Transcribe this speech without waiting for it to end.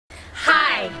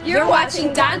Deontay. You're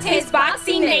watching Dante's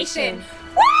Boxing Nation.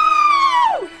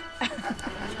 Woo!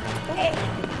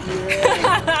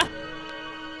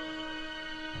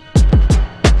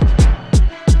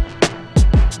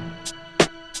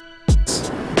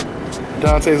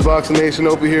 Dante's Boxing Nation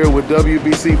over here with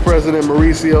WBC President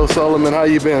Mauricio Solomon. How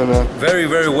you been, man? Very,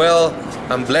 very well.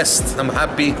 I'm blessed, I'm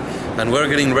happy, and we're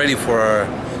getting ready for our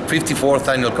 54th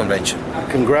annual convention.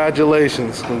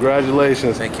 Congratulations,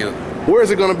 congratulations. Thank you. Where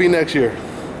is it going to be next year?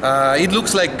 It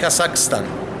looks like Kazakhstan.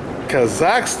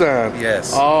 Kazakhstan?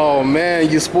 Yes. Oh man,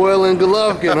 you're spoiling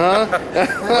Golovkin, huh?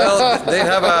 Well, they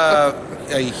have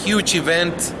a huge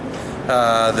event,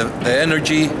 the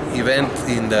energy event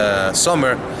in the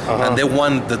summer, and they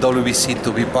want the WBC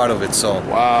to be part of it, so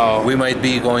wow, we might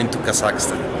be going to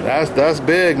Kazakhstan. That's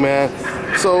big, man.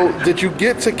 So did you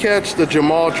get to catch the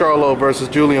Jamal Charlo versus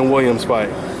Julian Williams fight?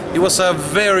 It was a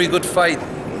very good fight.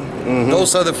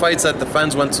 Those are the fights that the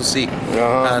fans want to see.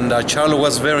 And Charlo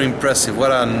was very impressive.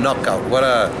 What a knockout, what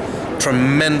a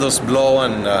tremendous blow,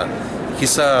 and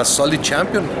he's a solid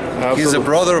champion. Absolutely. He's a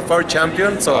brother of our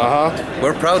champion, so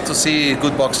we're proud to see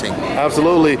good boxing.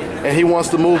 Absolutely, and he wants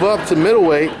to move up to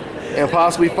middleweight and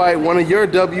possibly fight one of your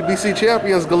WBC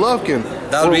champions, Golovkin.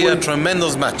 That'll be a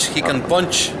tremendous match. He can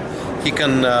punch, he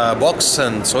can box,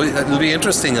 and so it'll be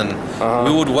interesting, and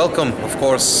we would welcome, of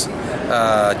course,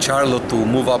 Charlo to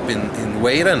move up in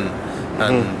weight and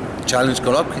challenge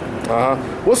Golovkin.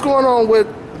 What's going on with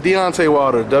Deontay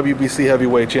Wilder, WBC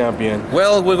heavyweight champion?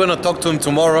 Well, we're going to talk to him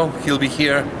tomorrow. He'll be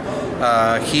here.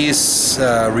 He's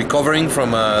recovering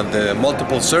from the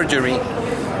multiple surgery.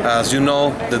 As you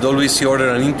know, the WBC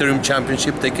ordered an interim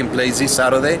championship taking place this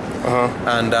Saturday.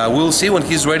 And we'll see when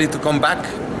he's ready to come back.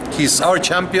 He's our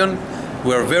champion.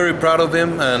 We're very proud of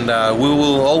him, and we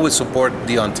will always support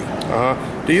Deontay.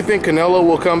 Do you think Canelo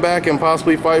will come back and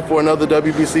possibly fight for another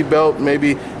WBC belt,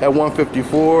 maybe at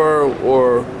 154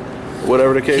 or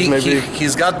whatever the case may be?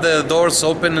 He's got the doors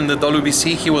open in the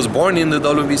WBC. He was born in the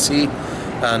WBC,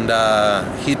 and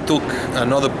he took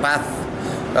another path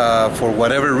for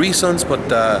whatever reasons, but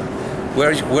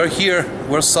we're here,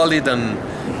 we're solid, and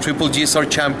Triple G is our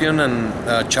champion, and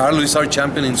Charlo is our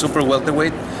champion in super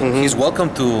welterweight. He's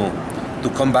welcome to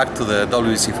come back to the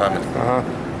WBC family.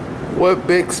 What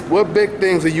big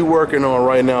things are you working on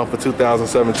right now for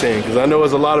 2017? Because I know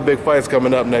there's a lot of big fights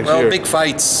coming up next year. Well, big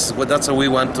fights. Well, that's what we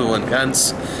want to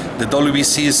enhance. The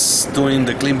WBC is doing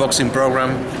the clean boxing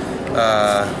program,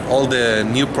 all the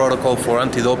new protocol for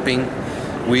anti-doping.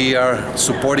 We are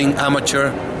supporting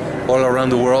amateur all around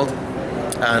the world,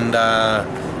 and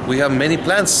we have many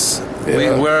plans.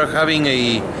 We're having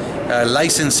a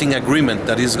licensing agreement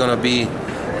that is going to be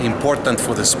important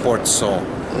for the sport, so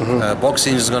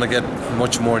boxing is going to get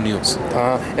much more news.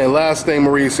 And last thing,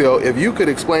 Mauricio, if you could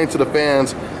explain to the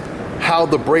fans how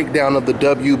the breakdown of the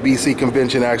WBC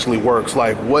convention actually works,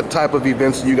 like what type of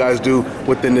events do you guys do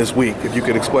within this week, if you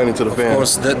could explain it to the fans. Of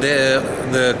course,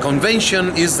 the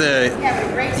convention is the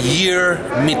year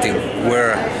meeting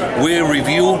where we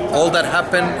review all that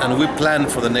happened and we plan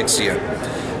for the next year.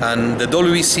 And the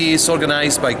WBC is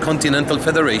organized by continental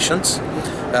federations,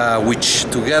 which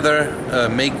together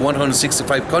make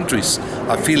 165 countries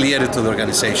affiliated to the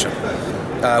organization.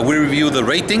 We review the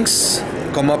ratings,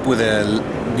 come up with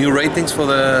new ratings for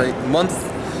the month.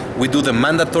 We do the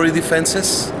mandatory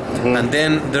defenses, and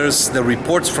then there's the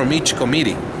reports from each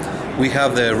committee. We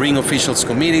have the ring officials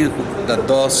committee that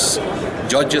does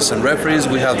judges and referees.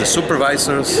 We have the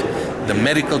supervisors, the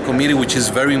medical committee, which is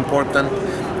very important.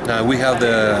 We have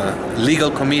the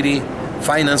legal committee,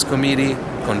 finance committee,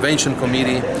 convention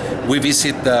committee. We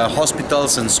visit the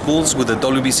hospitals and schools with the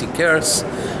WBC Cares,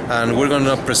 and we're going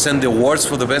to present the awards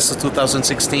for the best of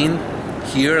 2016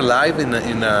 here live in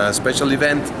a special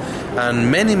event,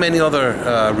 and many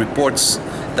other reports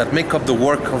that make up the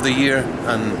work of the year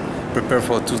and prepare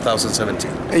for 2017.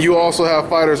 And you also have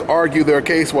fighters argue their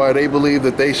case why they believe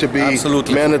that they should be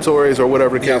mandatories or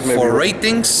whatever the case may be. For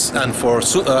ratings and for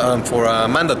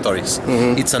mandatories.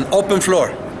 It's an open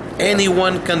floor.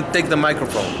 Anyone can take the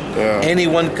microphone.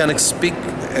 Anyone can speak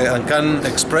and can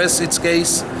express its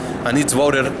case, and it's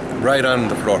voted right on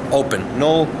the floor, open.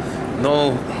 No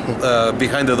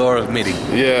behind the door meeting.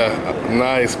 Yeah,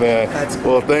 nice, man.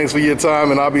 Well, thanks for your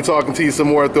time, and I'll be talking to you some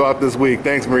more throughout this week.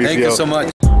 Thanks, Mauricio. Thank you so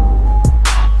much.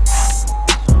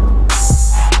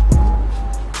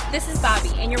 This is Bobby,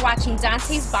 and you're watching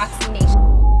Dante's Boxing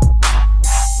Nation.